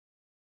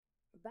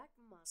back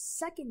from my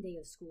second day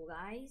of school,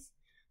 guys.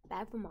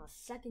 Back from my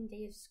second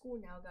day of school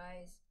now,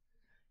 guys.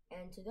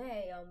 And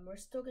today, we're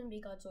still gonna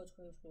be Godzilla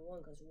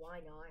 2021, because why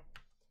not?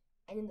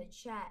 And in the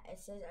chat, it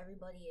says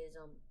everybody is,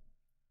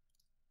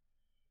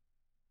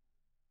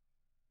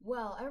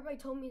 well, everybody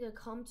told me to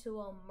come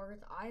to,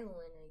 Mirth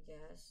Island, I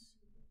guess.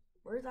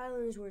 Mirth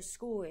Island is where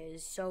school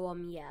is, so,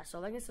 yeah. So,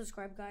 like and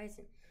subscribe, guys.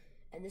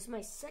 And this is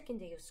my second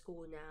day of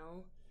school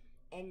now.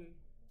 And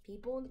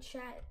people in the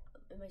chat,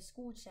 in my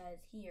school chat,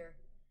 is here.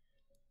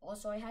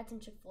 Also, I had some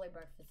Chick-fil-A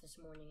breakfast this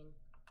morning.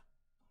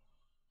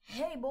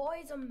 Hey,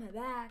 boys, I'm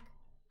back.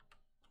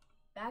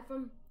 Back.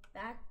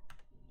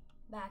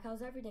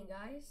 How's everything,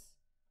 guys?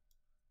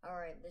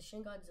 Alright, the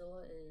Shin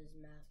Godzilla is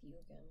Matthew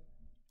again.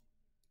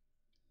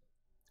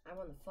 I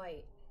want to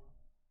fight.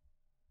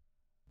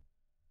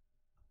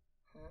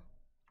 Huh?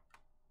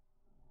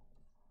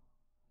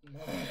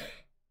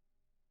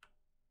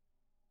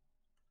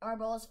 Alright,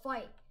 bro, let's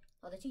fight.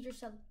 Oh, the teacher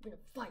said we're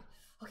gonna fight.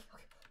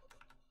 Okay.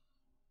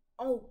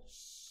 Oh,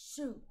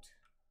 shoot.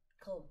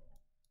 Come.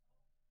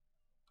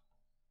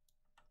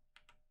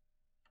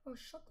 Bro,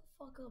 shut the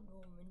fuck up,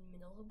 bro.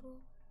 Manila,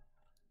 bro.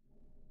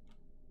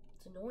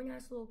 It's an annoying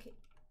ass little kid.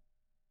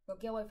 Bro,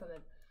 get away from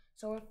him.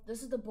 So,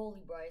 this is the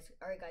bully, bro.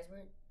 Alright, guys,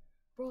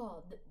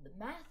 bro, the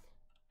math.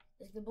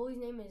 The bully's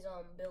name is,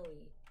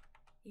 Billy.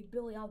 Hey,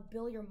 Billy, I'll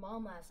bill your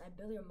mom I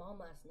bill your mom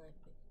last night,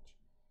 bitch.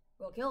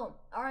 Bro, kill him.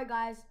 Alright,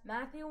 guys.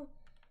 Matthew,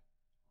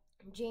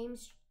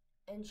 James,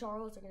 and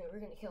Charles we're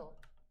gonna kill him.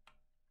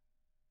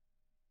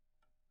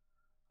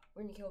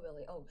 We're gonna kill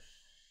Billy. Oh,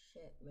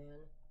 shit,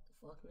 man.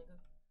 The fuck, nigga?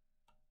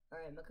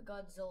 Alright, Mecha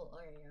Godzilla.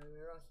 Alright,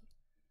 we're Rocky.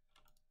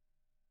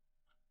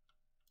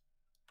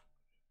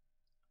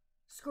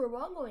 Screw it,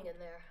 I'm going in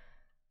there.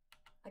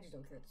 I just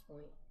don't care at this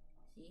point.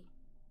 See?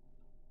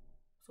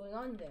 What's going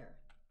on there?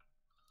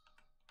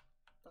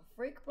 The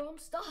freak, bro? I'm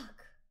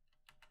stuck.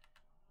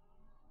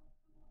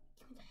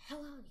 Get me the hell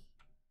out of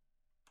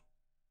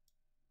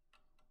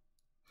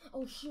here.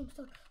 Oh, shit, I'm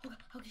stuck.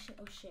 Oh, shit.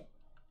 Okay,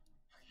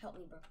 help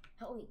me, bro.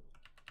 Help me.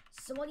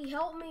 Somebody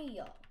help me.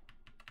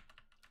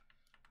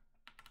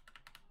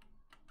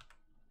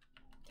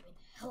 Get me the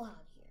hell out of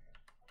here.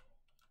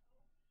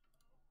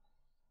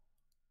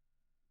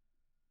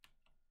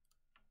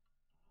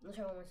 Let's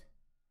try one more.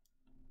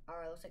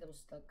 Alright, looks like I'm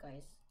stuck,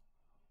 guys.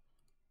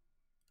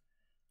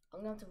 I'm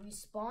gonna have to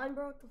respawn,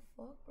 bro. What the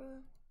fuck,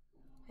 bro?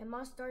 I'm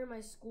not starting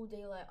my school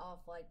daylight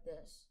off like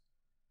this.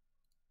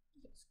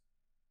 Yes.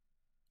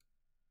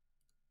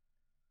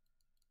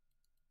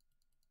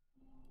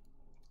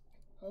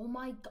 Oh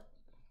my god.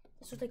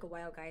 This will take a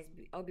while, guys.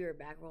 I'll be right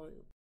back.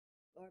 Alright,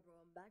 bro.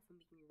 I'm back from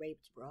being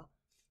raped, bro.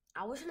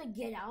 I was gonna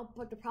get out,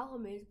 but the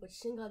problem is, with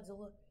Shin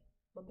Godzilla,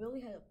 but Billy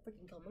had a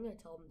freaking come. I'm gonna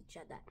tell him to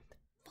chat that.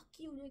 Fuck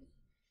you, nigga.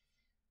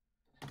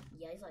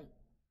 Yeah, he's like,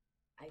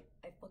 I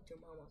fucked your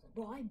mom. I was like,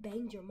 bro, I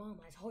banged your mom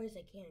as hard as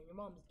I can. Your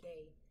mom's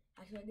gay.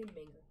 Actually, I didn't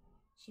bang her.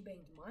 She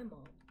banged my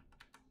mom.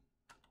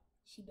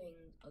 She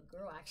banged a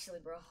girl, actually,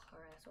 bro.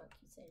 Alright, that's what I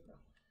keep saying, bro.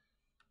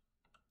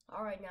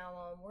 Alright,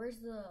 now, where's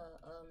the,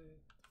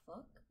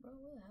 fuck, bro?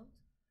 Where the hell?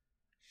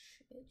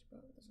 Shit, bro.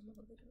 Doesn't look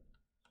like it.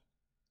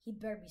 He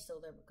better be still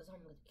there, because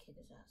I'm gonna kick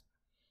his ass.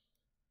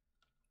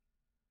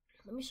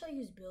 Let me show you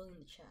his Billy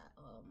in the chat.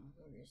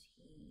 Where is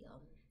he?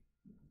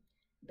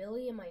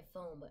 Billy in my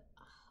phone, but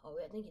oh,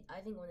 I think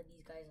one of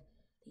these guys,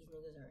 these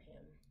niggas are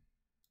him.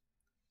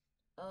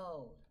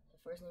 Oh, the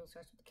first name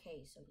starts with a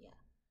K, so yeah.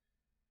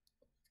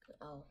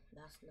 Oh,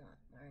 that's not.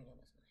 Alright, no,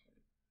 that's not him.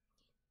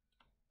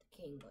 The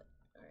king, but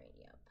alright,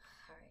 yep.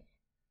 Alright.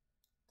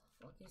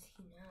 The fuck is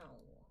he now?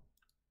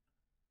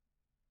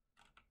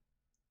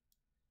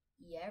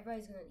 Yeah,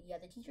 everybody's gonna. Yeah,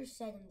 the teacher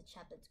said in the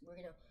chat that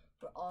we're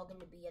all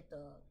gonna be at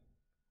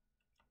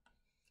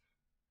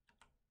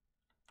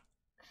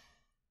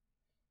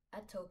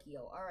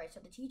Tokyo. Alright, so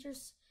the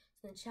teachers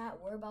in the chat,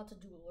 we're about to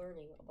do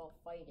learning about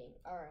fighting.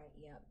 Alright,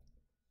 yeah.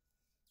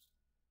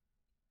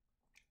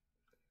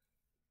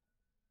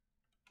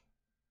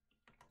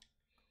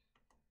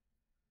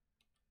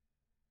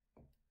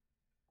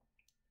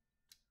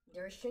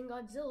 There's Shin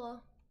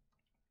Godzilla.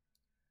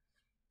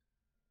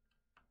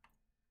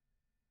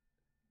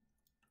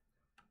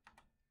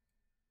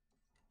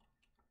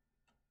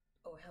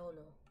 Oh, hell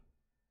no.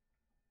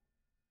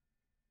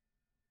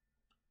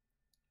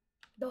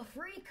 The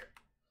freak!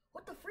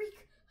 What the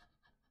freak?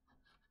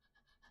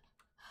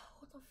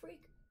 What the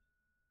freak?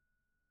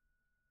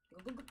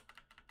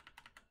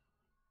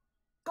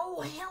 Go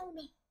hell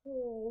no!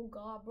 Oh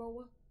god, bro.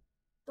 What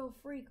the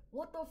freak?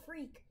 What the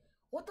freak?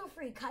 What the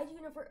freak? Kaiju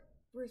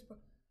universe, bro.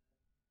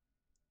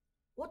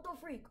 What the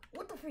freak?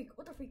 What the freak?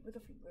 What the freak? What the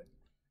freak, bro?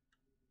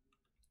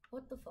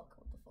 What the fuck?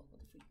 What the fuck?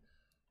 What the freak?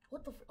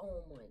 What the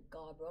oh my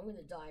god, bro. I'm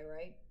gonna die,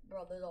 right?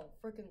 Bro, they're all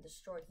freaking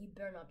destroyed. He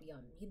better not be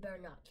on me. He better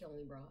not kill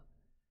me, bro.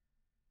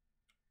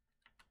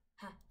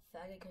 Ha,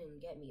 faggot couldn't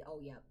get me. Oh,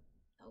 yeah.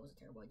 That was a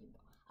terrible idea,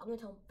 bro. I'm gonna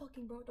tell him,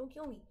 fucking bro, don't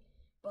kill me.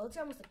 Bro, this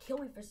guy wants to kill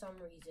me for some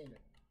reason.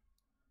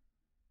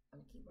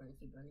 I'm gonna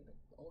keep running.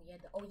 Oh,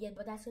 yeah,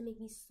 but that's gonna make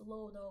me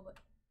slow, though, but...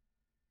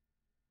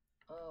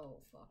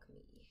 Oh, fuck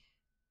me.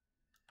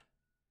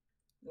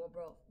 No,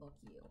 bro, fuck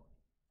you.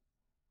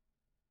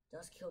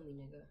 Just kill me,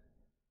 nigga.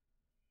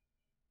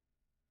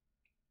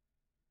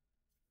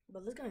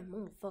 But this guy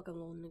motherfucking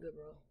little nigga,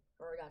 bro.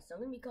 Alright, guys, so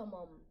I'm gonna become,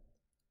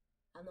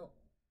 I know.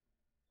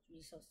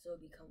 We shall still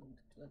become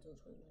until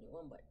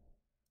 2021, but.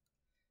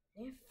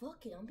 Man,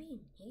 fuck it, I'm being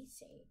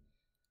hasty.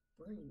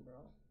 Burning,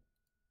 bro.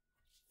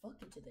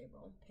 Fuck it today,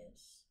 bro. I'm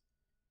pissed.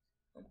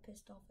 I'm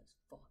pissed off as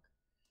fuck.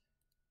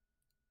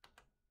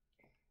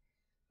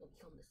 Let me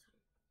come this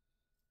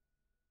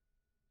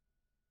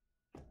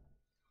time.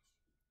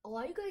 A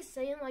lot of you guys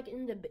saying like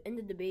in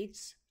the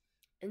debates,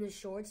 in the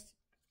shorts,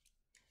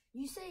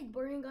 you say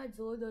Burning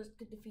Godzilla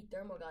could defeat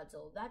Thermal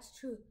Godzilla. That's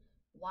true.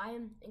 Why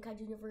in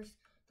Kaiju Universe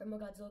Thermal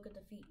Godzilla could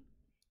defeat?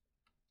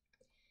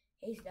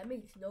 Hey, that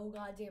makes no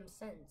goddamn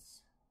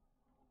sense.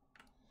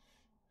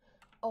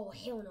 Oh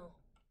hell no.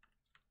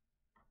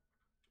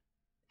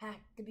 Ha,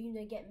 the beam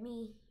to get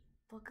me,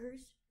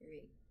 fuckers.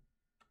 Right.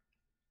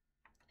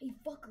 Hey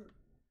fucker.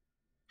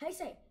 Hey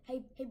say,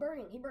 hey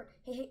burning,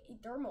 hey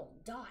thermal,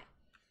 die.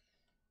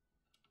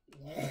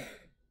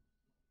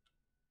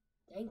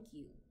 Thank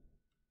you.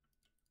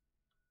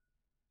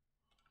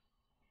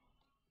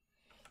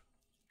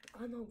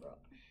 I know, bro.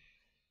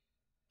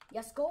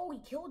 Yes, go. We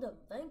killed him.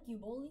 Thank you,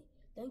 bully.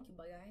 Thank you,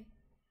 my guy.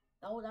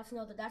 Oh, that's the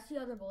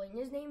other bully. And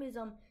his name is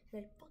he's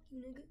like, fuck you,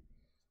 nigga.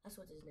 That's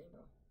what's his name,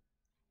 bro.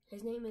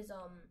 His name is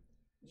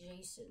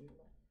Jason.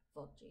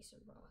 Fuck Jason,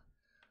 bro.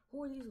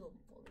 Who are these little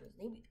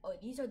bullies?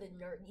 These are the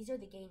nerds. These are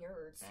the gay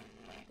nerds.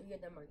 3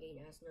 of them are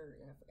gay ass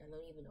nerds. I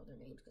don't even know their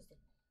names because they.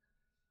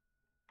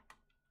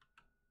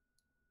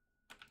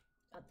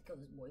 I have to kill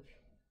this boy.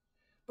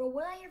 Bro,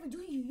 what did I ever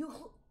do to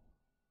you?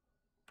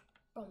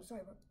 Bro, I'm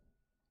sorry, bro.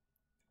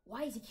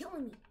 Why is he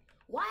killing me?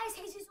 Why is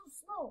Hasty so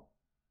slow?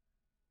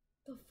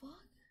 The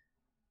fuck?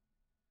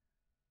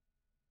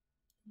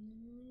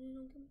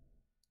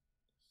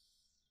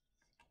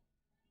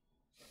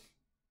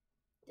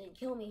 Didn't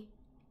kill me.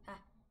 Ha.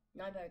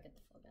 Now I better get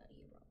the fuck out of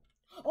here, bro.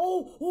 Oh!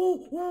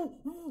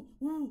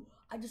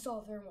 I just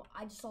saw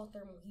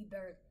thermal. He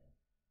better.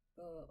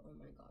 Oh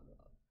my god, bro.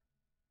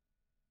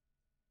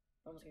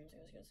 I'm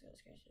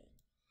scared.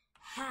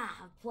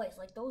 Ha! Place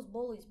like those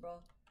bullies,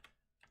 bro.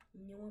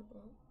 You know what,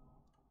 bro?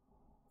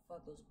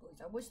 Fuck those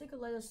bullies. I wish they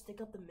could let us stick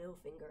up the middle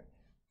finger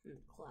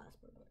in class,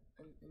 bro.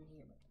 In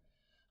here, bro.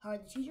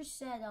 Alright, the teacher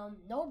said,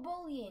 no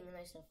bullying, and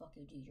I said, fuck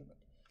you, teacher, but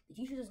the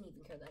teacher doesn't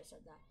even care that I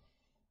said that.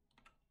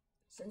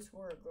 Since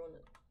we're grown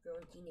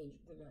teenagers,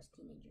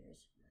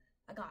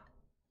 I got,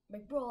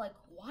 like, bro, like,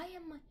 why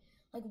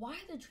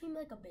are they treating me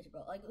like a bitch,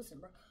 bro? Like, listen,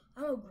 bro,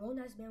 I'm a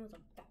grown-ass man with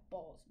some fat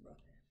balls, bro.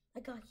 I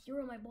got hair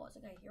on my balls,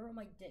 I got hair on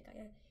my dick, I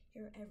got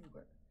hair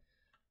everywhere.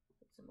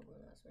 I'm a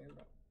grown-ass man,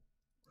 bro.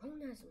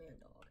 Grown-ass man,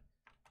 dog.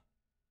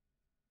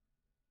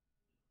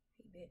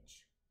 Hey,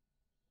 bitch.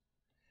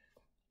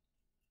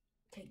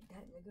 Take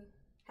that, nigga.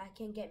 I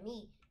can't get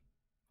me.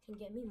 Can't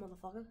get me,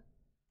 motherfucker.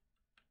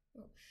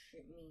 Oh,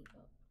 shit me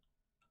up.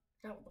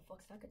 Now what the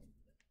fuck's that gonna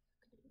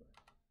do?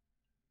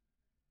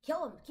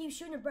 Kill him. Keep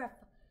shooting your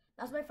breath.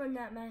 That's my friend,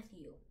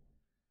 Matthew.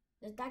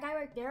 That guy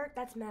right there,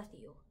 that's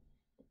Matthew.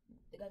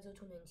 The Godzilla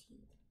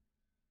 2019.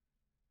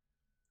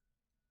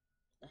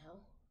 What the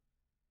hell?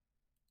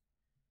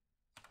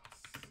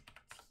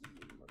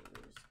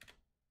 Teamers.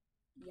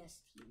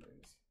 Yes,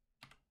 teamers.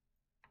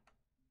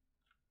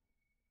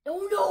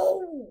 Oh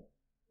no!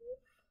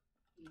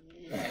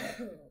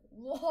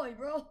 Why,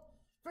 bro?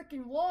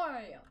 Freaking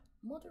why?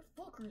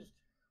 Motherfuckers.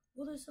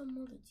 What are some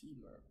other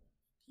teamers?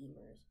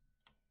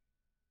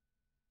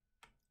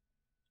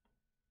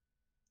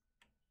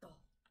 The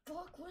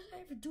fuck? What did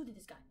I ever do to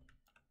this guy?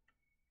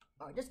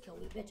 Alright, just kill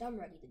me, bitch. I'm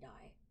ready to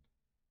die.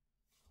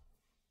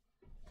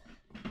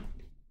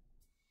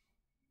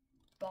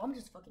 Bro, I'm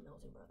just fucking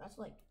nosing, bro. That's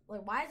like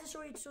why is the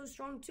story so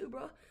strong too,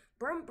 bro?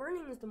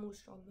 Burning is the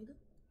most strong, nigga.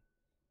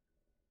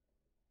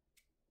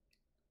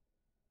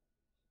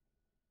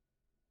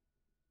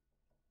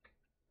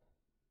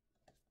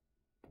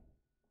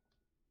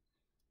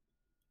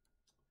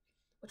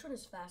 Which one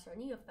is faster? I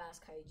need a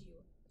fast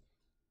kaiju.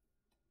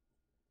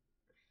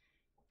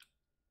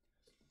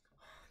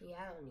 Yeah,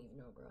 I don't even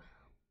know, bro.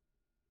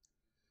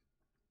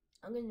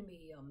 I'm gonna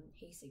be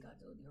Heisei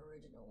Godzilla, the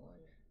original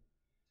one.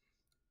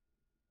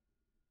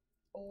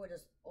 Or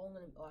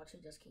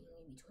actually just can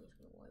only be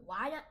 2021.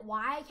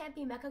 Why I can't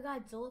be Mecha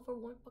Godzilla for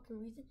one fucking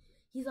reason?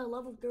 He's at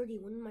level 30.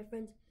 One of my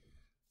friends,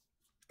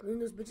 one of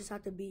those bitches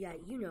have to be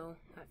at, you know,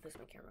 I fixed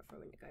my camera for a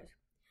minute, guys.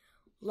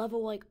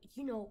 Level, like,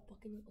 you know,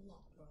 fucking a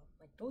lot, bro.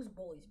 Like those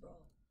bullies, bro.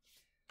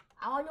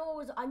 I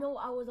know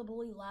I was a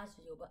bully last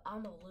video, but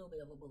I'm a little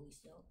bit of a bully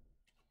still.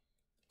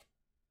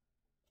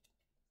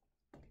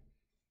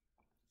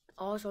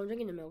 Also, I'm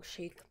drinking a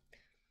milkshake.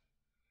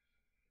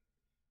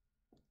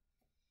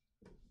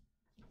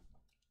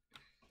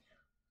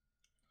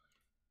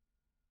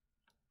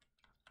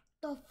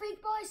 The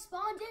freak boy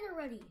spawned in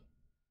already.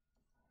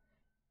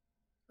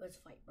 Let's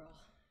fight, bro.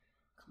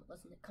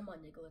 Come on,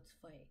 nigga, let's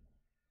fight.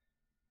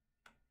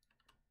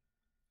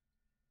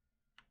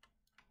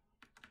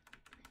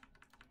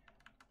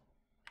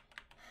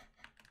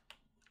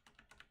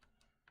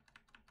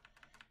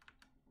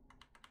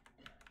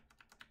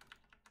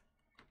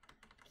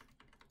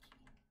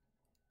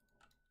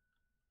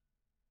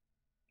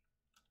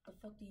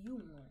 fuck do you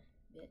want,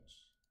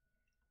 bitch?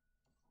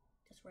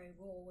 That's right,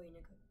 roll away,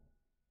 nigga.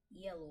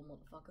 Yeah, little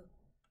motherfucker.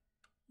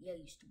 Yeah,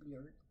 you stupid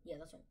nerd. Yeah,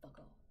 that's right, fuck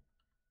off.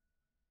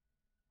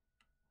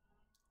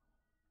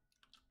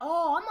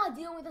 Oh, I'm not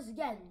dealing with this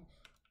again.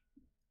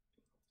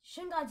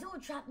 Shin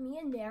Godzilla trapped me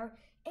in there,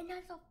 and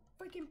that's a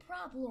freaking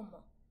problem.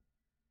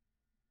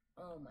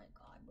 Oh my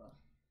god, bro.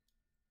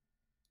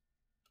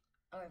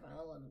 Alright, fine,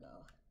 I'll let him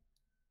go.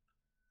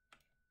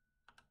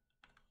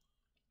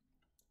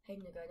 Hey,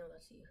 nigga, I know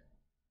that's you.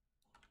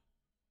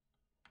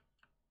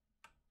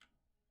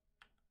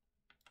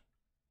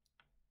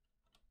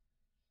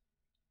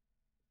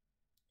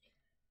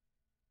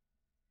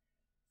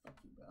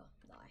 Fuck you, bro.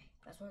 Die.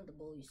 That's one of the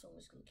bullies, so I'm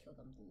just gonna kill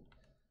them, boo.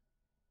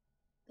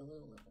 The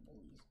little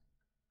bullies.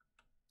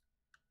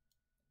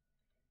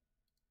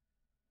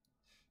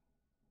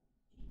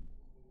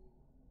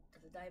 To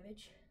the die,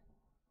 bitch.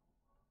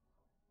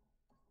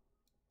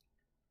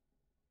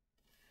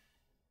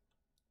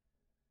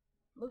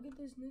 Look at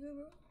this nigga,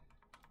 bro.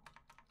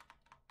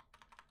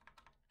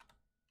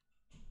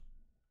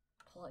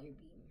 Pull out your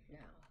beam now.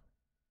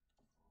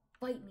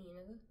 Fight me,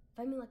 nigga.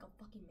 Fight me like a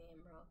fucking man,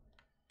 bro.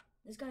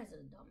 This guy's a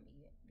dumb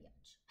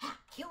bitch. Ha!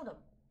 Killed him!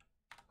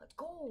 Let's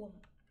go!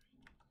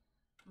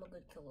 I'm a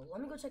good killer.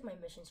 Let me go check my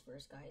missions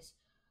first, guys.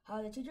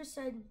 The teacher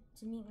said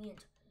to meet me in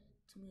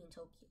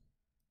Tokyo.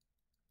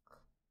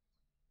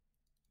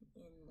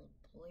 And like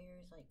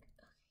players, like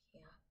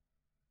yeah.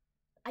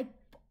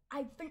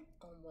 I think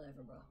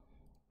whatever, bro.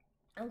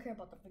 I don't care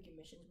about the freaking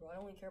missions, bro. I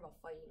only care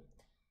about fighting.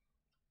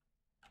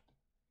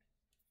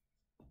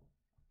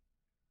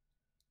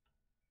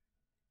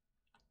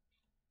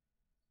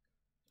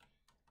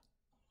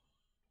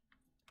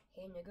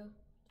 Hey, nigga,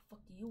 the fuck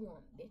do you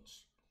want,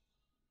 bitch?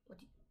 The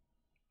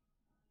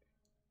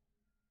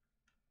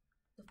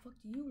fuck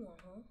do you want,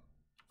 huh?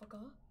 Fuck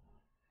off.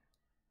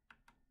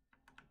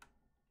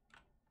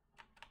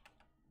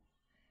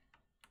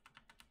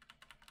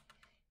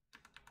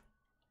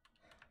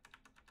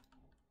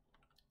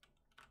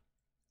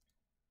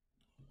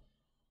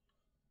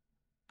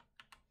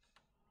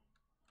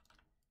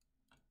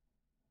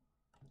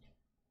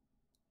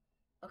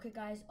 Okay,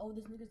 guys. Oh,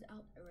 this nigga's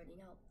out already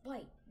now.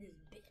 Fight this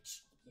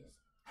bitch. Just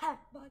ha,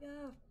 fuck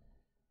off.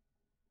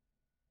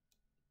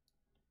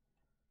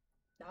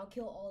 I'll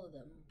kill all of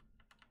them.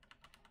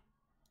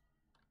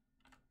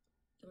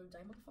 You wanna die,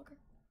 motherfucker?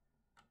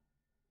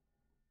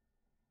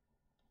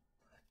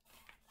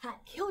 Ha,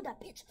 kill that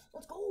bitch.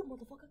 Let's go,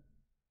 motherfucker.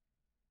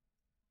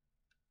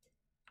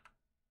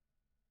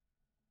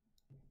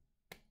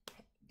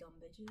 Dumb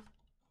bitches.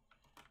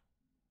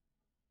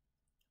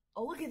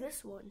 Oh, look at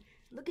this one.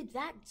 Look at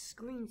that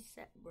screen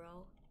set,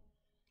 bro.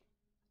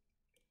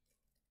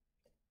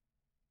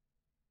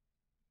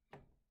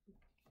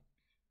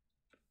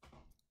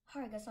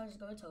 Alright, guys, I'll just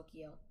go to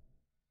Tokyo.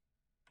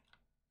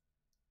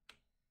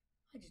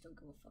 I just don't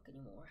give a fuck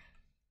anymore.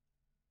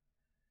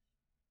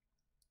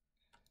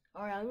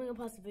 Alright, I'm gonna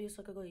pause the video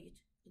so I can go to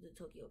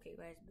Tokyo. Okay,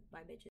 guys, bye,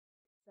 bitches.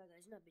 Sorry,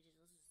 guys, not bitches.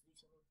 Let's just do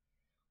something.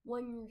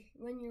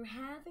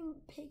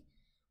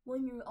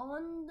 When you're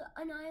on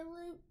an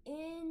island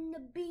in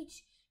the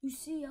beach, you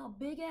see a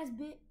big ass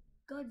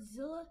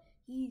Godzilla.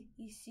 He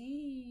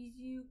sees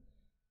you.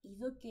 He's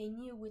looking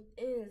at you with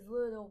his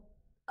little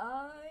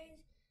eyes,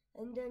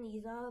 and then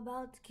he's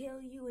about to kill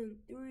you in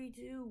 3,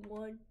 2,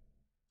 1.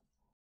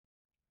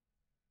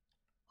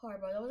 Alright,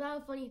 bro. Was that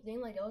a funny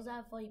thing? Like, was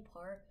that a funny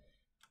part?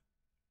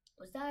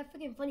 Was that a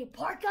freaking funny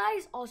part,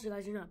 guys? Also,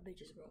 guys, you're not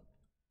bitches, bro.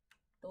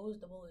 The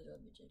bullies are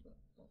bitches, bro.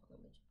 No, I'm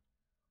bitch.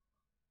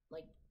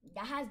 Like,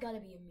 that has gotta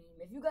be a meme.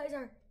 If you guys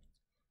are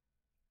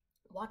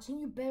watching,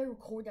 you better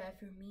record that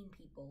if you're mean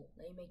people.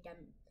 Let me make them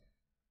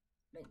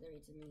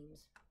into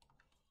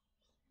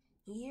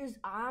memes.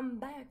 I'm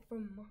back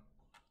from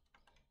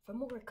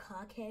more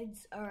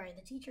cockheads. Alright,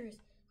 the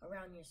teachers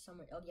around here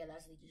somewhere. Oh yeah,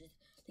 that's the teachers.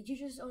 The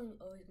teacher's always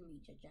gonna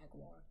be a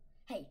jaguar.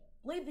 Hey,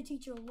 leave the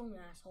teacher alone,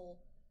 asshole.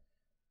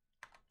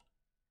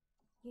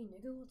 Hey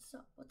nigga, what's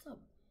up? What's up?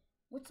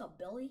 What's up,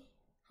 Billy?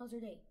 How's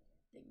your day?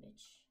 Big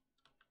bitch.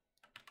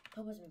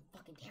 Hope it's been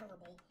fucking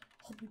terrible.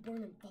 Hope you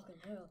burn in fucking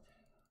hell.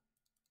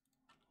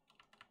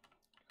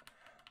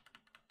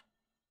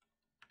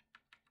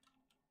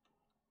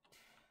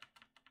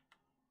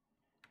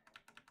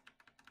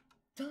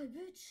 Die,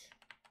 bitch!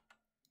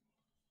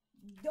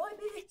 Die,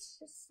 bitch!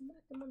 Just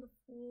smack them on the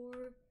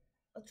floor.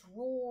 Let's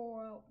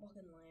roar out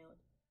fucking loud.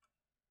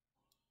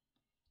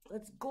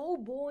 Let's go,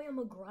 boy. I'm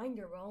a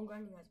grinder, bro. I'm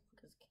grinding as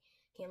because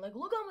can't like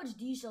look how much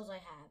D shells I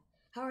have.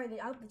 How are they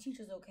out? The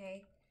teacher's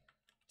okay.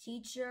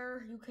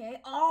 Teacher, you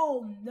okay?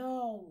 Oh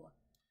no!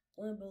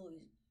 One of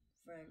Billy's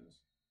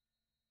friends.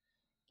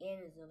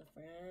 And his other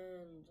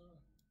friend.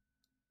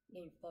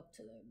 Getting fucked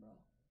today, bro.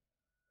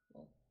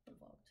 Well, I'm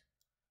fucked.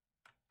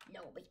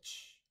 No,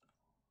 bitch.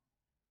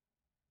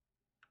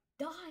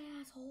 Die,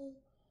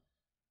 asshole.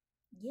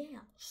 Yeah,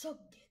 suck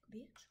dick,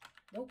 bitch.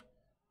 Nope.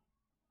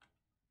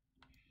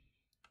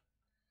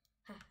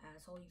 Ha,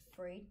 asshole, you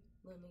afraid?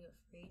 Let me get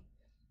afraid.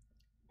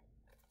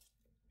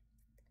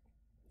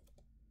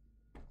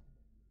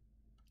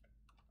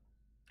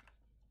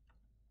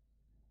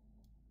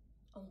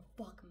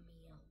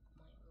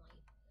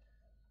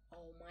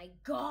 my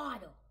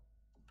god!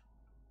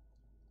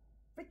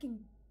 Freaking.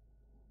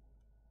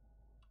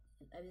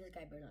 I mean, this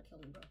guy better not kill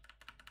me, bro.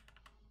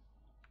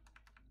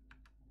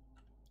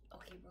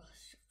 Okay, bro.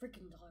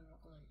 Freaking die, bro.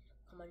 Come on.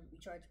 Come on,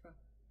 recharge, bro.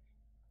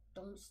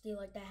 Don't stay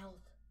like that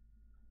health.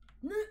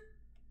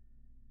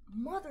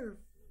 Mother.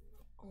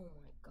 Oh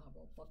my god,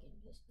 bro. Fucking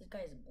this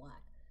guy is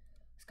black.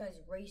 This guy's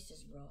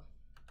racist, bro.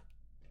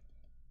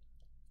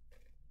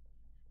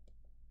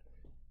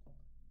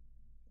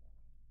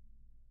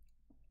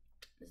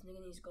 This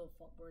nigga needs to go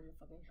burn in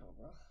fucking hell,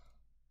 bro.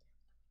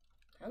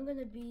 I'm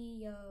gonna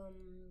be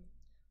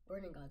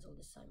burning Godzilla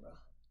this time, bro.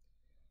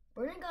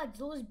 Burning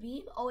Godzilla's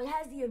beam? Oh, it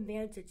has the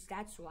advantage.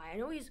 That's why. I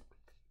know he's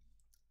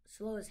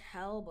slow as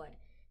hell, but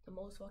the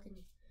most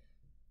fucking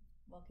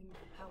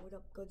powered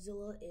up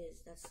Godzilla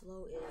is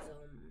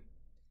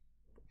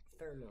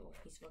thermal.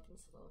 He's fucking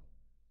slow.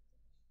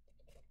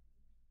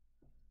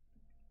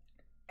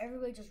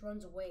 Everybody just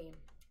runs away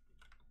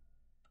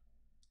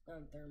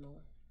on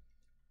thermal.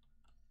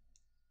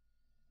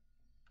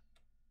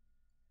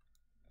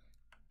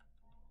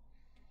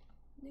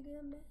 Nigga,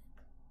 I'm back.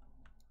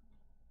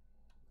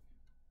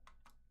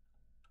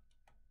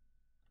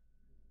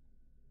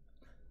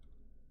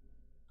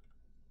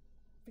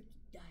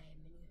 Freaking die,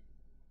 man.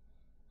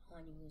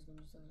 I knew he was gonna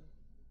do something.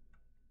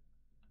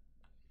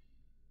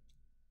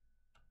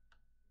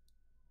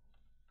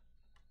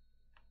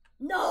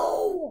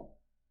 No!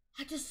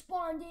 I just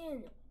spawned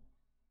in.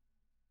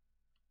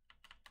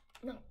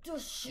 No,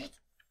 this shit.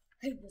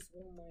 I hate this.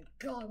 Oh my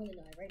god, I'm gonna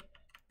die, right?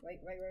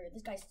 Right.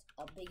 This guy's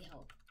a big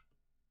health.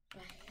 The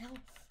hell?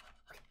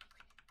 Okay.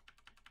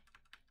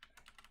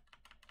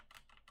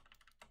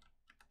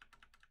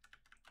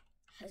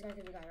 This guy's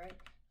gonna die, right?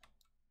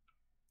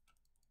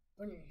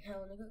 Burn in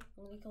hell, nigga.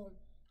 I'm gonna kill him.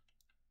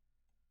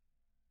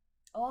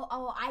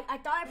 Oh, I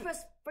thought I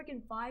pressed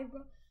freaking 5,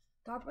 bro.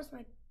 Thought I pressed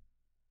my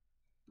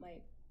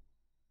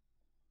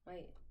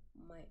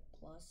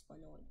plus, but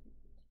no, I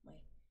didn't. My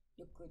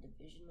nuclear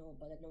division, no,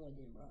 but no, I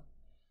didn't, bro.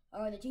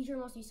 Alright, the teacher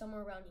must be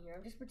somewhere around here.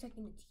 I'm just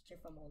protecting the teacher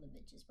from all the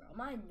bitches, bro. I'm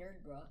not a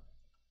nerd, bro.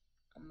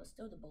 I'm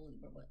still the bully,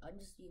 bro, but I'm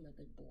just being a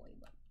good boy,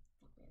 but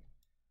fuck, man.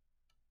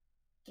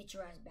 Get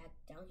your ass back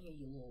down here,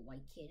 you little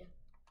white kid.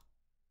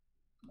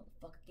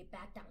 Motherfucker, get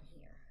back down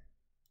here.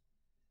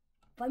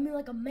 Fight me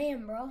like a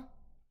man, bro.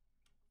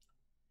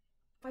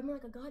 Fight me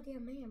like a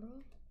goddamn man, bro.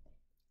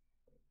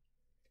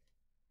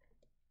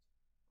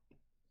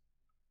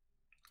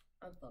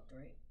 I'm fucked,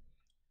 right?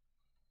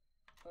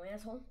 Oh,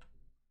 asshole.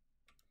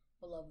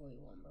 I love where you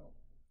won, bro.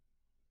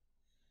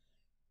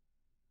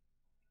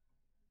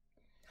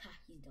 Ha,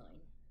 he's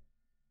dying.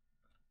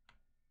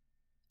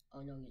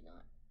 Oh, no, he's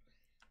not.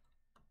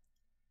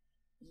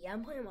 Yeah,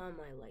 I'm putting him on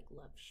my, like,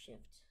 left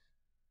shift.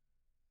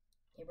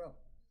 Hey, bro.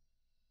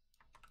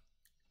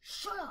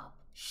 Shut up!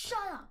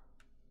 Shut up!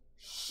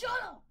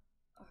 Shut up!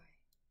 Alright.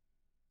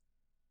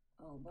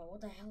 Oh, bro,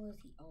 what the hell is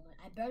he? Oh, my.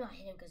 I better not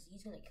hit him because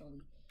he's gonna kill me.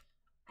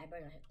 I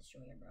better not hit the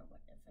destroyer, bro, but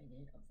if I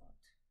did, I'm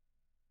fucked.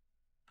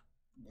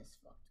 This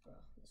fucked, bro.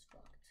 This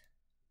fucked.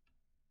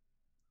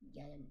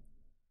 Get him.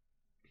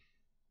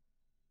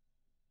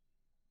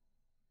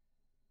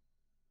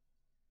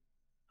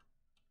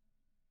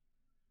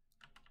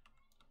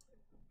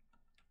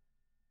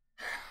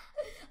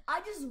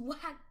 I just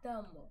whacked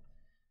them.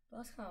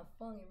 That's kind of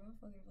funny, bro.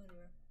 Fucking funny,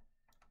 bro.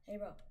 Hey,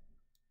 bro.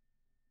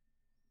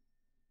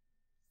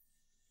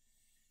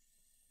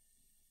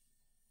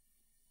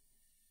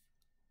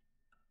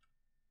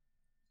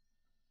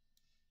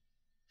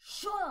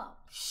 Shut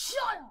up! Shut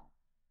up!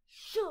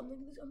 Shut up,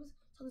 nigga. I'm gonna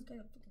tell this guy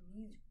to fucking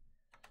mute.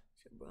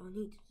 Shit, bro, I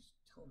need to just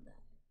tell him that.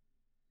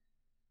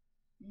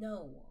 No.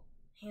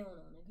 Hell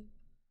no, nigga.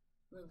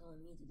 You ain't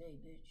calling me today,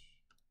 bitch.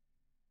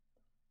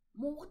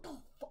 Mo, what the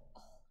fuck?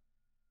 Oh.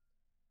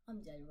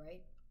 I'm dead,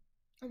 right?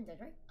 I'm dead,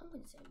 right? I'm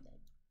gonna say I'm dead.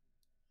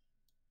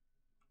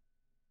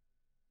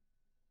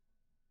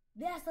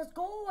 Yes, let's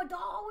go! I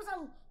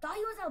thought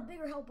he was a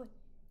bigger help, but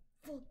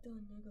fuck that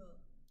nigga.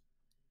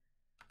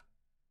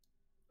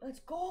 Let's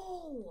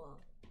go!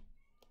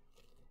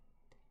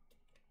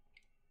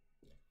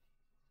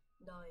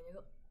 Die,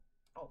 nigga.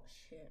 Oh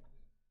shit.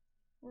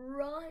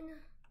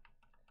 Run!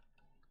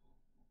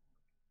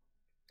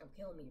 Don't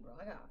kill me, bro.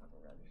 I gotta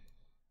fucking run.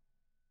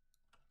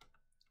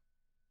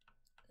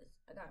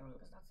 I gotta run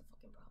because that's the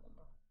fucking problem,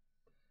 bro.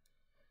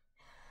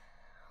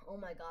 Oh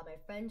my god, my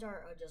friends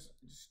are just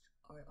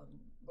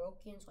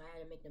broken, so I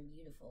had to make them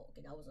beautiful.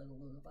 Okay, that was like a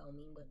long file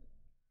meme, but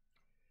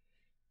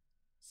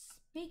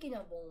speaking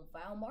of Wong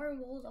File, Martin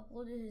Wolves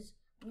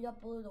we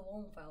uploaded a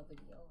Wong File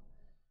video.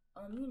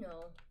 You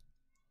know,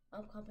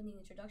 accompanying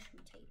introduction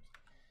tapes.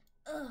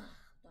 Ugh,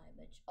 die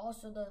bitch.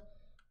 Also, the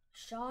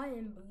Shaw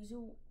and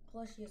Buzu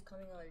plushie is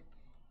coming on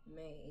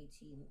May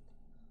 18th.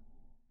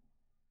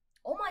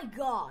 Oh my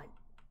god!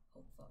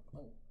 Oh fuck,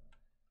 oh.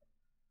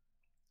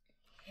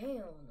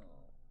 Hell no.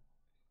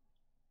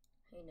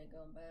 Hey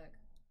nigga, I'm back.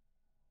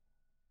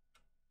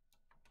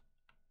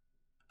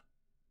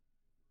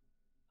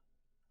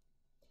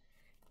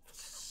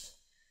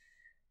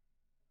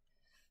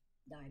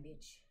 Die,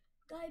 bitch.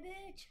 Die,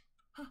 bitch.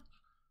 Ha, ha,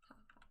 ha.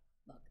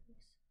 Fuck.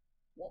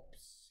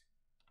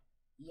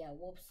 Yeah,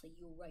 whoopsie,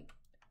 you're right.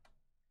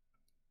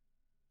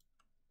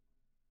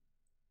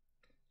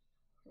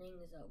 Thing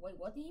is, wait,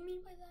 what do you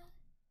mean by that?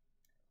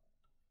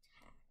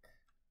 Attack.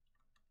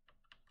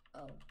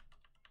 Oh.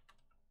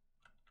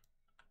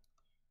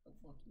 Oh,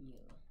 fuck you.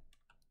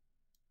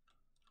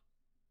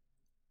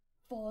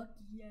 Fuck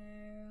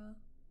yeah.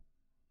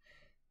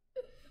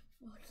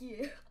 Fuck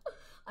yeah.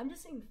 I'm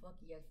just saying fuck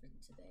yeah for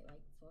today.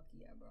 Like, fuck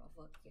yeah, bro.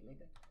 Fuck yeah,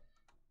 nigga.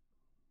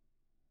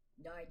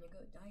 Die,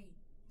 nigga. Die.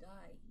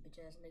 Die, bitch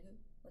ass nigga.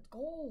 Let's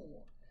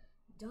go.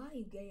 Die,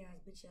 you gay ass,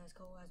 bitch ass,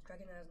 cold ass,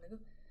 dragon ass nigga.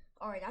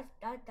 Alright,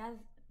 that's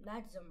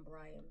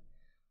Brian.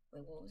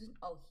 Wait, what was it?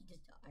 Oh, he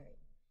just died. Alright.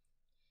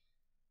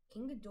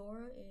 King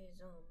Ghidorah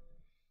is,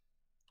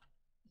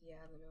 yeah,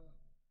 I don't know.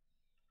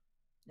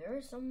 There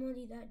is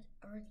somebody that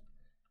already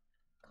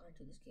got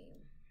into this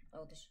game.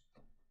 Oh,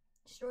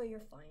 destroy, you're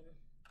fine.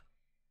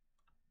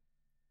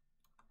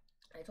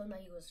 I told him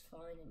that he was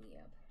fine, and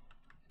yeah.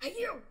 Hey,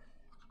 you!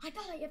 I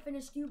thought I had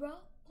finished you,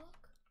 bro.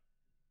 Fuck.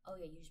 Oh,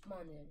 yeah, you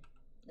spawned in.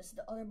 This is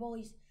the other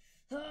bullies.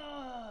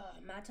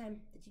 Math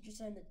time. The teacher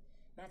said that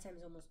math time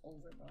is almost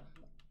over, bro.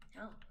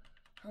 How?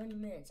 How many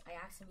minutes? I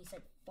asked him, he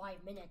said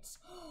 5 minutes.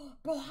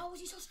 Bro, how was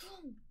he so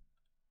strong?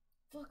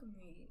 Fuck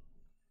me.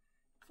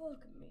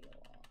 Fuck me a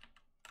lot.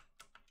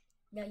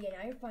 Now, yeah,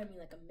 now you're finding me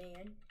like a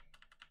man.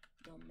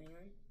 Dumb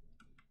man.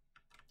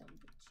 Dumb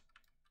bitch.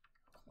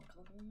 Oh,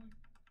 come on.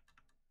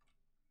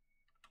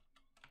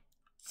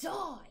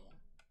 Die!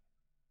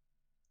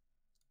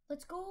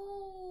 Let's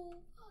go!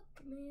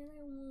 Fuck, man,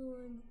 I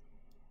won.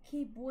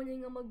 Keep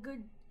winning. I'm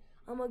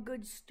a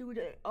good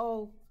student.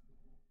 Oh.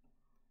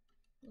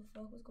 What the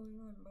fuck was going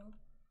on, bro?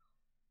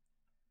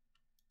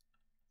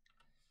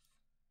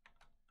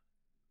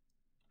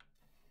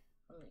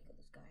 I'm gonna kill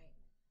this guy.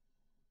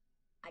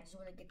 I just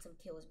want to get some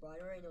kills, bro. I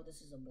already know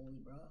this is a bully,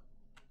 bro.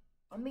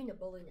 I'm being a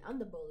bully. I'm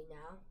the bully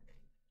now.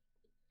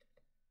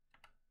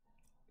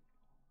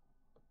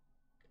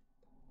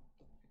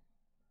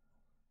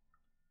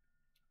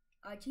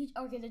 I teach.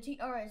 Okay,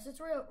 alright, so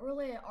it's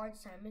really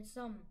arts time.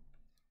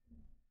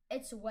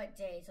 It's a wet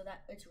day, so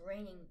that it's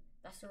raining.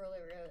 That's the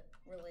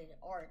really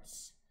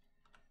arts.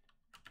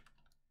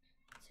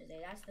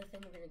 Today, that's the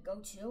thing we're gonna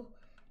go to.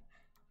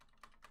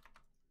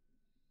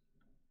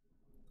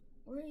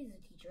 Where is the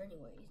teacher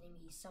anyway?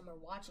 He's somewhere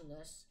watching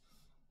this.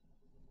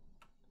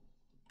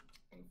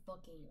 And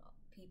fucking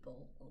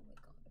people. Oh my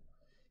god.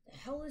 The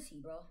hell is he,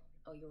 bro?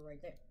 Oh, you're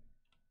right there.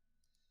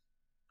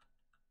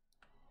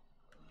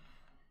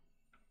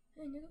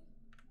 Hey, nigga.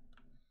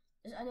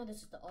 I know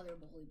this is the other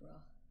bully, bro.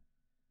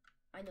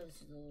 I know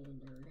this is the little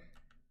nerd.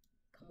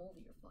 Come over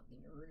here, fucking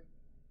nerd.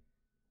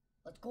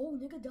 Let's go,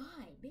 nigga,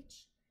 die,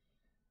 bitch.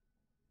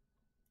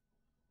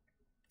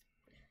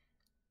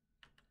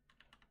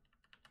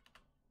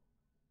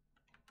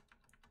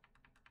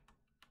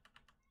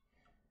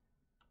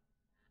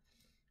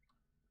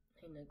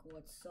 Hey, nigga,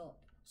 what's up?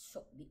 What's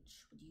up,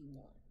 bitch? What do you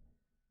want?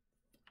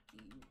 Fuck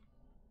you.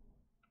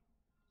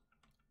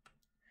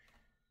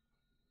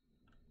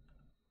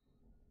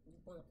 You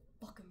wanna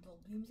fucking blow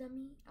beams at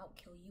me? I'll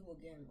kill you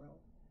again, bro.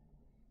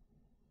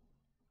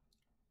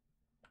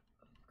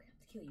 I'm gonna have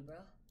to kill you,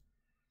 bro.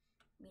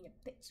 Being a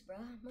bitch, bro.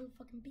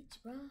 Motherfucking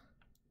bitch, bro.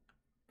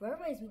 Bro,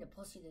 everybody's being a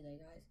pussy today,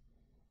 guys.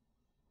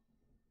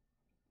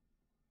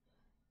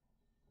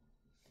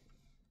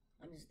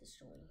 I'm just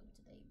destroying him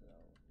today, bro.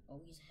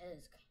 Oh, his head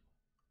is...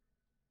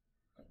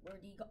 Like, where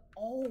did he go?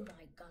 Oh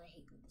my god, I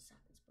hate when this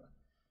happens, bro.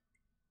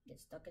 Get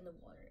stuck in the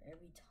water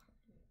every time.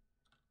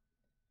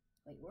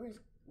 Wait, where is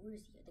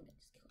he? I think I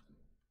just killed him.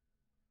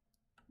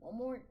 One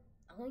more.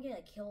 I'm gonna get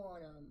a kill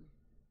on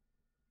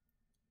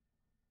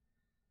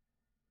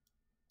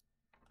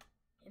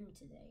him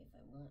today if I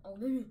want. Oh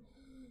no!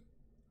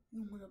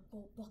 You wanna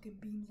bolt fucking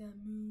beams at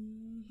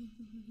me,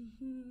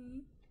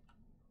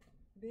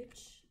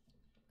 bitch?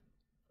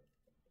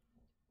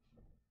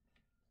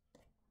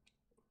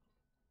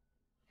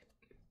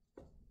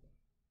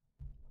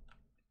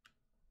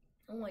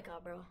 Oh my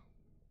god, bro.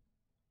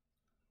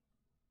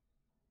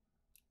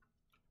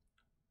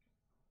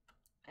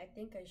 I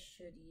think I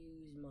should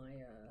use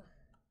my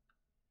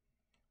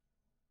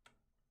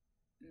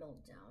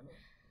meltdown.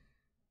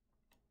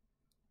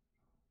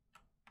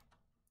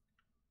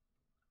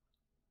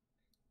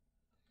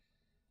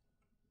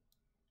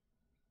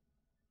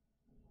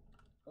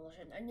 Oh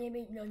shit! I name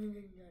it. No.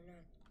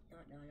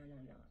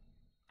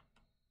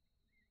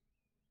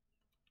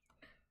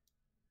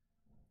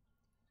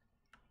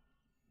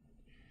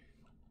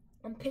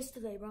 I'm pissed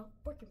today, bro.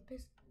 Freaking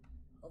pissed.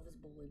 Oh, this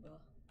bully, bro.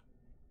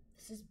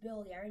 This is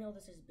Billy. I already know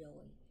this is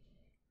Billy.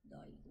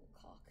 Die, you little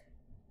cock.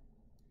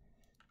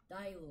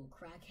 Die, you little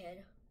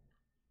crackhead.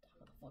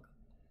 Motherfucker.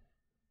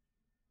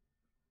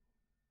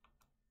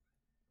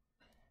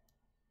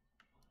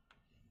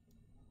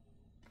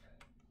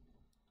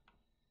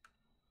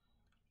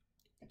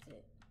 That's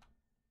it.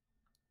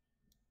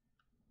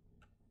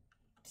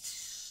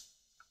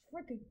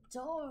 Freaking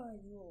die,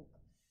 you.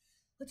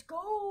 Let's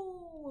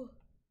go.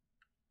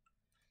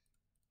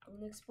 I'm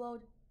gonna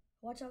explode.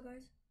 Watch out,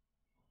 guys.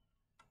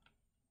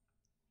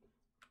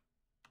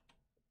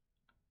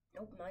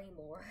 Nope, not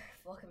anymore.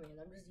 Fuck man,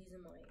 I'm just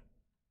using my,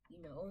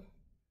 you know.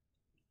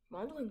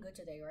 I'm doing good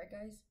today, right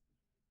guys?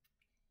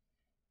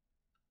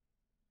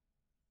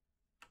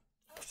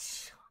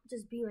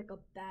 Just being like a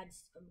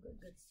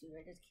good student.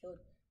 I just killed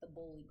the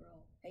bully, bro.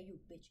 Hey you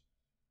bitch.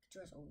 Get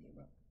your ass over here,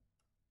 bro.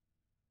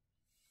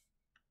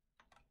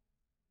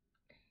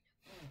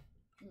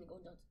 I'm gonna go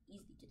down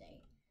easy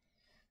today.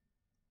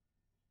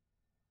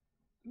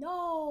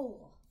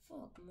 No!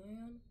 Fuck,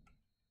 man.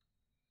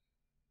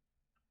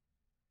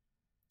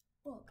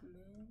 Fuck,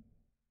 man.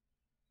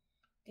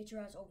 Get your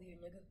ass over here,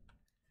 nigga.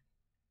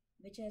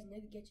 Bitch ass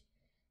nigga, get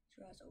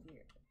your ass over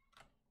here.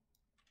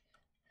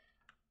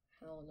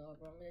 Hell no,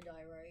 bro. I'm gonna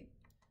die, right?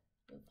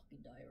 I'm gonna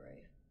fucking die,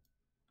 right?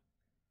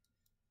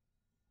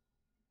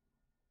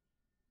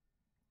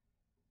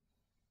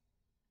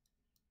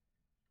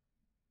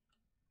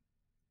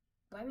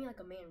 Buy me like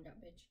a man, that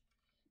bitch.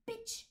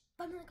 Bitch!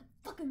 Buy me like a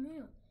fucking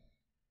man.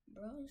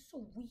 Bro, you're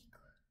so weak.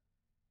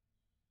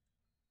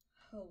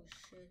 Oh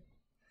shit.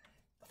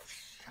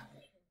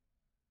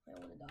 I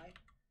don't wanna die.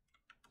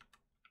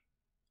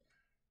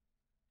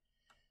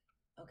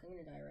 Okay, I'm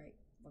gonna die, right?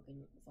 Fuck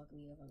me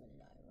if I'm gonna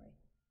die, right?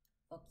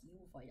 Fuck you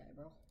if I die,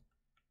 bro.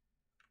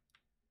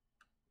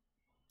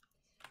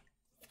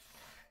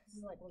 This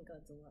is like when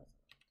Godzilla.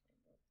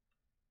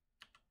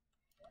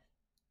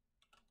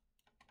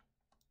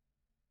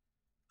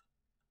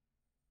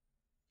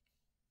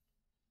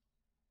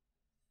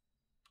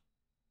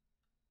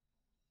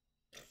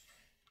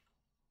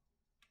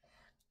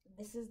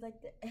 This is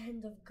like the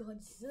end of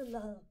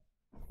Godzilla.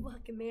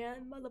 Fucking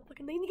man,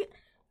 motherfucking nigga.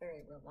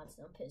 Alright, bro, I'm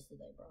pissed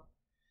today, bro.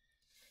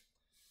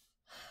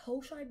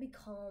 Who should I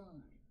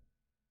become?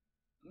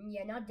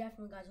 Yeah, not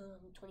definitely guys from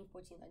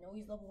 2014. I know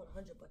he's level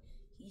 100, but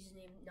he's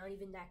not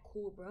even that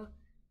cool, bro.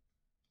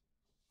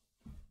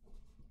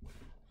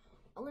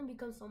 I'm gonna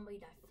become somebody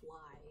that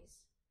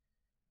flies.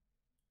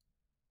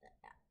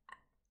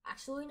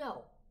 Actually,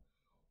 no.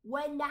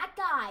 When that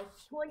guy,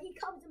 when he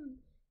comes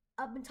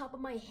up on top of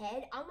my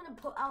head, I'm gonna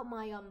put out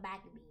my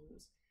back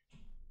beams.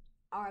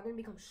 Alright, I'm gonna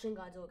become Shin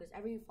Godzilla because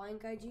every flying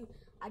kaiju,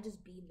 I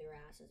just beam their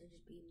asses. I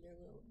just beam their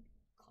little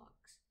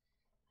cocks.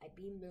 I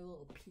beam their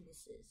little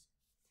penises.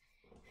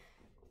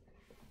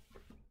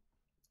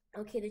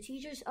 Okay, the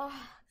teachers. Daddy.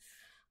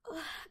 Oh,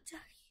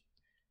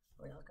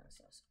 that was kind of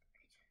sus.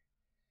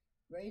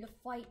 Ready to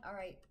fight? All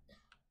right.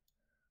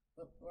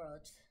 Bro,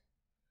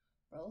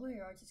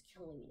 your arts is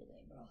killing me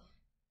today, bro.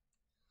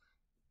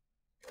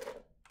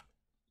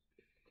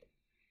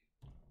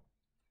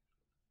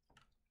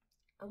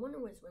 I wonder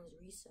when's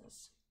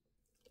recess.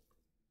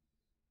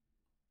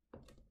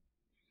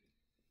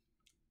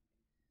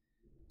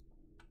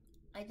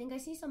 I think I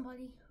see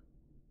somebody.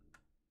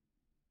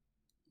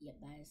 Yep,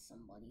 that is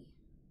somebody.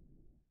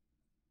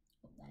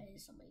 Oh, that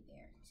is somebody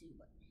there. See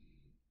what?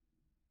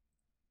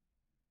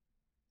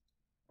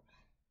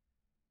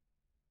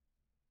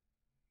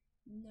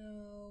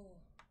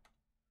 No.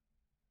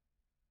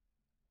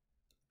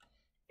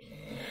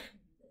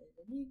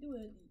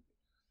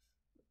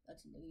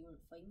 That's a nigga, you wanna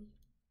fight me?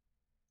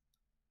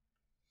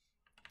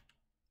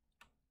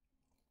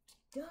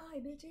 Die,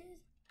 bitches!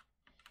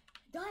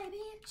 Die,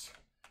 bitch!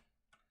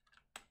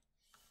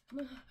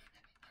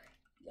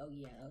 Oh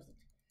yeah, that was it.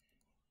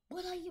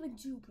 What did I even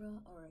do, bro?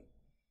 Alright.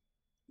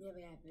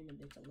 Maybe I've been a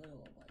bitch a little,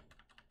 but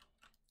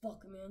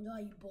fuck man,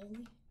 die you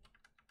bully.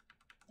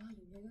 Die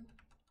you nigga.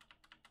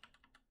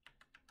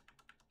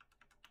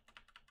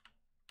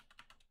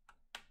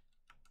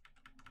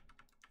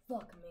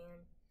 Fuck man.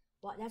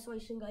 Well, that's why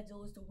Shin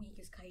Godzilla is the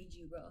weakest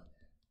kaiju, bro.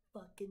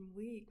 Fucking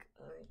weak.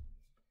 Alright.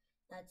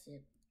 That's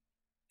it.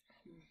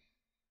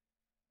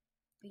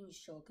 Being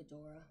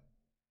Shokadora.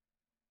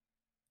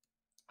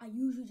 I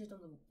usually just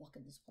don't give a fuck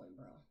at this point,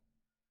 bro.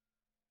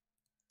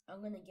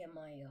 I'm gonna get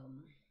my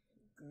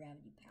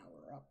gravity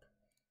power up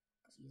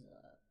because he's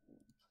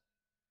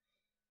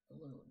a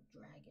little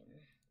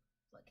dragon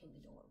like King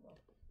Ghidorah, bro.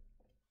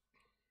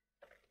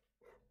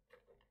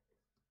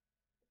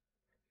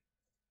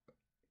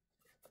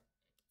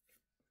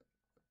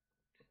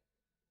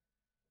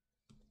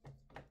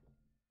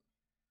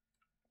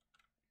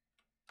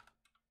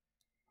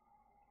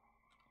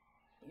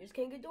 Here's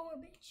King Ghidorah,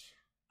 bitch.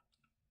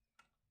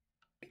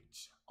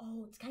 Bitch.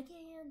 Oh, it's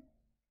Kaikan.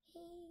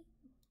 Hey.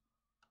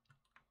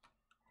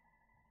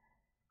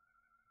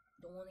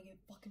 Don't want to get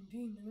fucking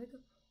beamed,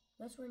 nigga.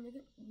 That's right,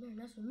 nigga. Man,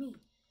 that's for me.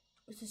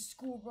 This is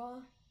school,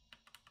 bro.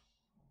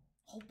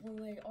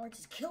 Hopefully, arts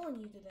is killing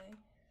you today.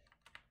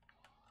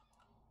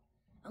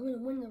 I'm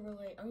gonna win the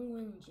relay. I'm gonna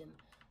win gym.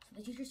 So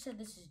the teacher said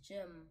this is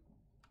gym,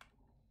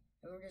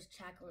 and we're just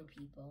tackling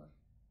people.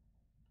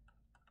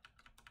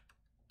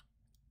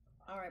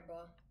 Alright,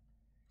 bro.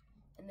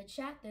 In the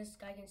chat, this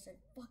guy can say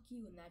 "fuck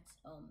you," and that's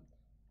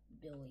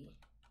Billy.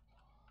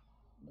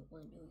 But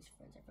one of Billy's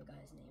friends. I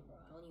forgot his name, bro.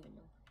 I don't even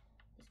know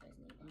this guy's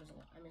name. I'm just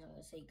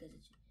gonna say because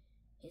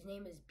his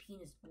name is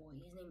Penis Boy.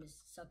 His name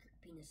is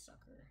Penis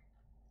Sucker.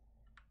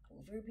 Well,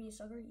 if you're a penis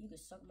sucker, you can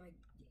suck my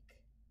dick.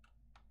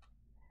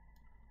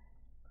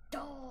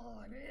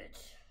 Darn it!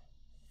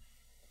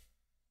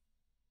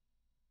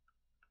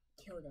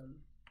 Killed him.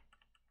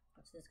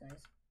 Watch this,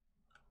 guys.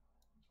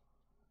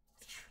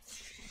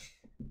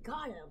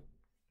 Got him.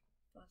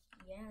 Fuck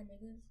yeah,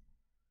 niggas.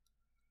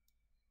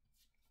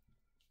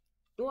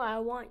 Oh, I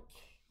want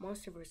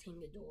Monsterverse King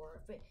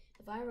Ghidorah.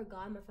 If I ever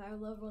got him, if I ever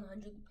level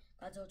 100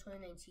 Godzilla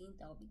 2019,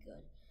 that would be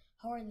good.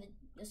 However,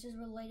 this is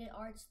related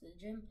arts. The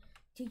gym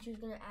teacher's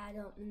gonna add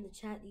in the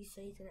chat. He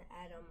said he's gonna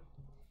add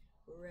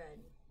red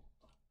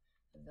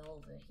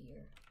velvet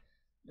here.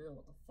 I don't know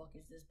what the fuck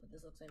is this, but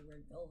this looks like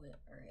red velvet.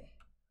 All right,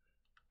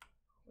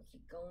 we'll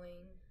keep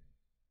going.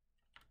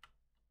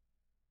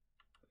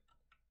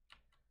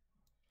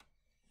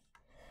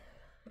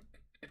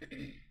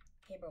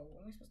 Hey, bro,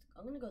 where am I supposed to go?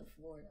 I'm gonna go to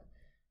Florida.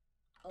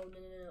 Oh,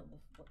 no.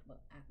 But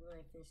after when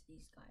I finish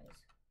these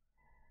guys.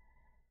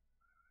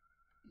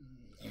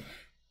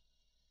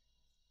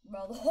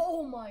 Bro,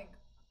 oh my.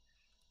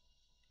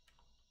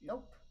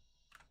 Nope.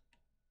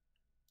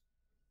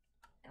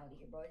 Out of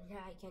here, bro.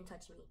 Yeah, he can't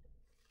touch me.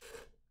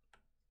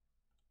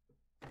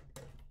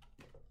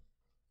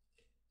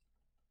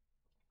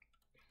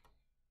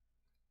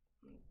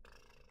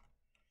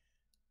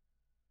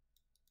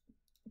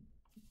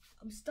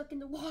 I'm stuck in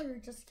the water.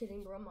 Just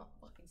kidding, bro. I'm not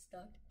fucking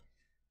stuck.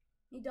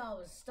 You thought I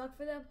was stuck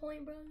for that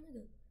point, bro?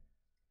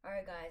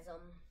 Alright, guys,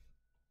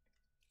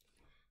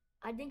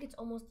 I think it's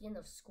almost the end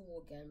of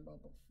school again, bro,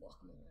 but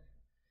fuck, man.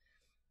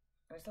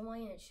 Alright,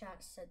 somebody in the chat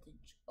said the...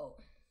 Oh,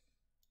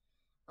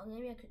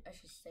 maybe I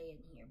should stay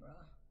in here, bro.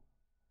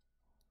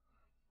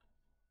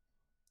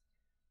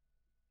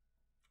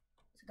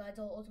 It's a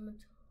Godzilla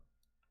Ultimate...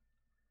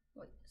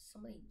 Wait,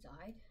 somebody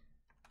died?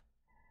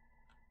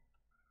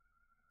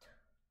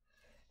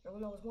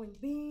 Everyone knows one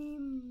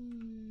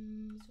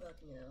beams. Well,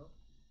 no.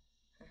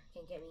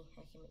 Can't get me.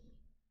 Hack can't make me.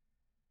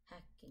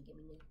 Hack can't get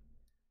me. No.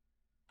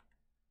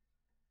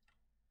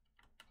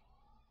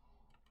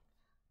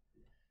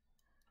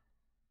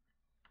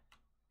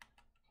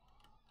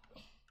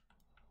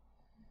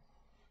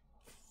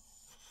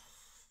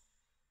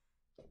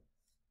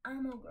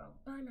 I'm a girl.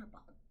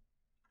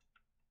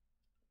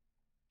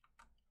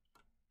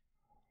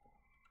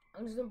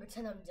 I'm just gonna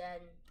pretend I'm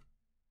dead.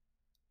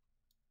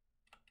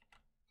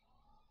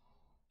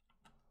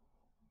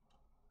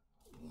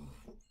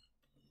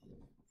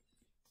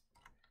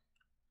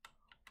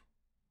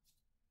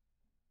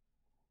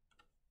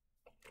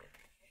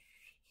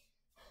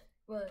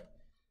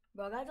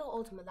 Bro, that's the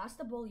ultimate. That's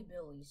the Bully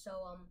Billy. So,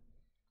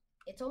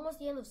 it's almost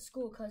the end of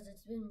school because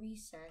it's been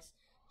recess.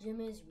 Gym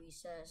is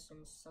recess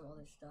and some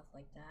other stuff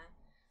like that.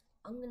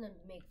 I'm gonna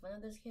make fun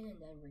of this kid and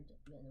then we're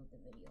done with the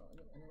video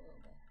in a little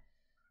bit.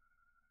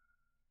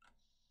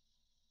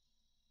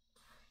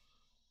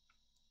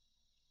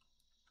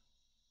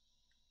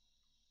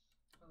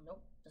 Oh,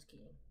 nope. Just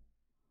kidding.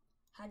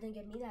 How did they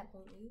get me that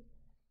point, dude?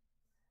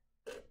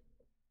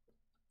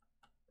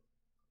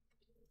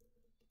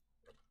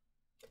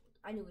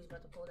 I knew he was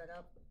about to pull that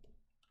up.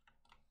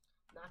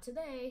 Not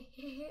today.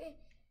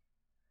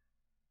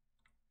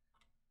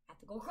 Have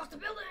to go across the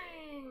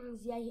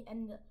buildings. Yeah,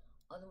 and the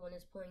other one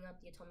is pulling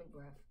up the atomic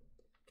breath.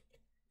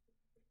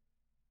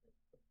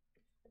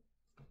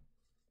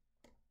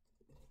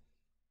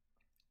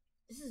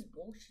 This is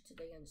bullshit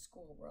today in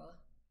school, bro.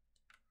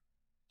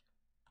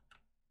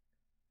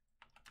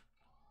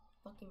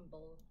 Fucking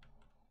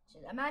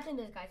bullshit. Imagine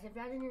this, guys. If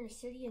you're in your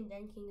city and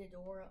then King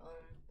Ghidorah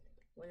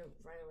went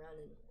running around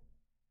and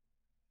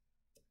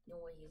know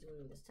what he's doing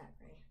with this attack,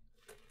 right?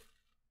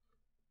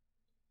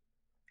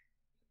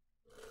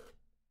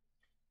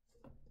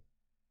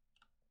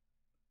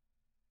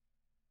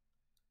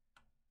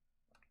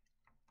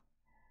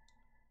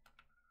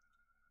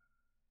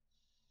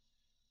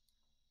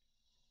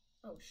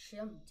 Oh shit,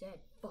 I'm dead.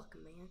 Fuck,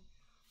 man.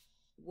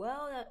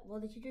 Well,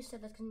 the teacher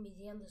said that's gonna be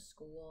the end of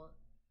school.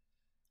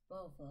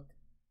 Well, fuck.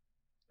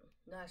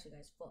 No, actually,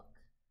 guys, fuck.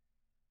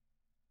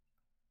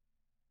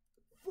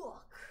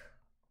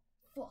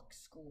 Fuck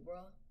school,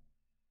 bro.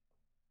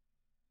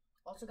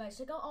 Also, guys,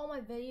 check out all my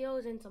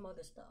videos and some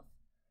other stuff.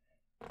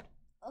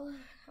 Oh,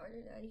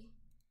 harder, daddy.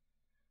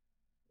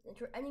 And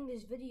we're ending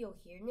this video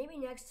here. Maybe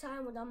next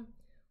time when I'm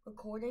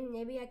recording,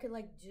 maybe I could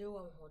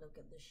hold up,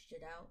 get this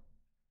shit out.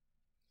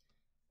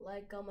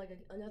 Like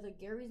another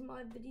Gary's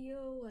Mod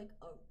video,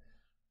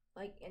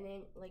 and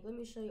then let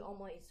me show you all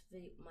my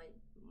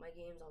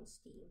games on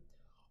Steam.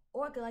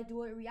 Or I could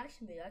do a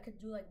reaction video. I could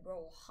do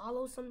Bro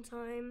Hollow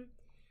sometime,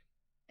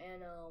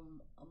 and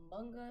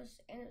Among Us,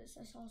 and it's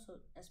also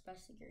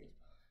especially Gary's,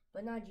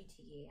 but not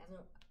GTA. I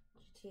don't.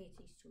 GTA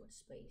takes too much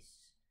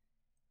space.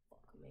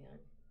 Fuck, man.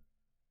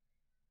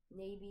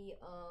 Maybe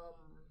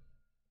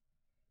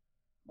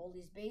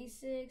Baldi's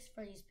Basics,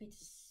 Freddy's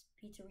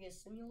Pizzeria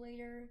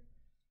Simulator.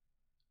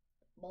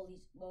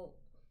 Baldi's, well,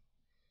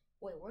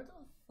 wait, where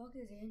the fuck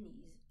is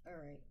Andy's?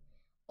 Alright.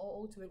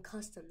 Ultimate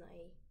Custom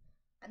Night.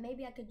 And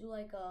maybe I could do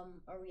a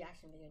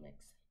reaction video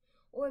next time.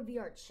 Or a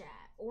VR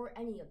chat. Or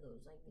any of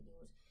those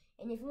videos.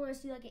 And if you want to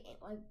see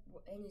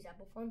Andy's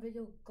Apple Farm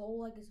video,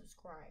 go and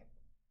subscribe.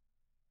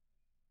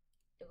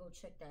 To go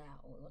check that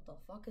out. Oh, what the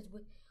fuck is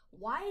with,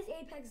 why is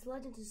Apex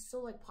Legends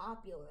so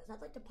popular? Is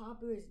that the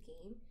popularest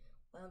game?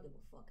 I don't give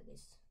a fuck of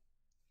this.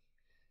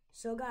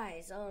 So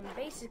guys,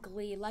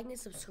 basically like and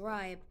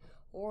subscribe,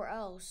 or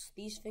else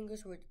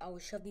I will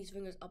shove these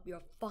fingers up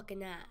your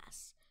fucking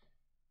ass.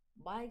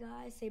 Bye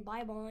guys, say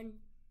bye Bon.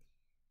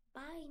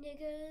 Bye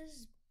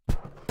niggas.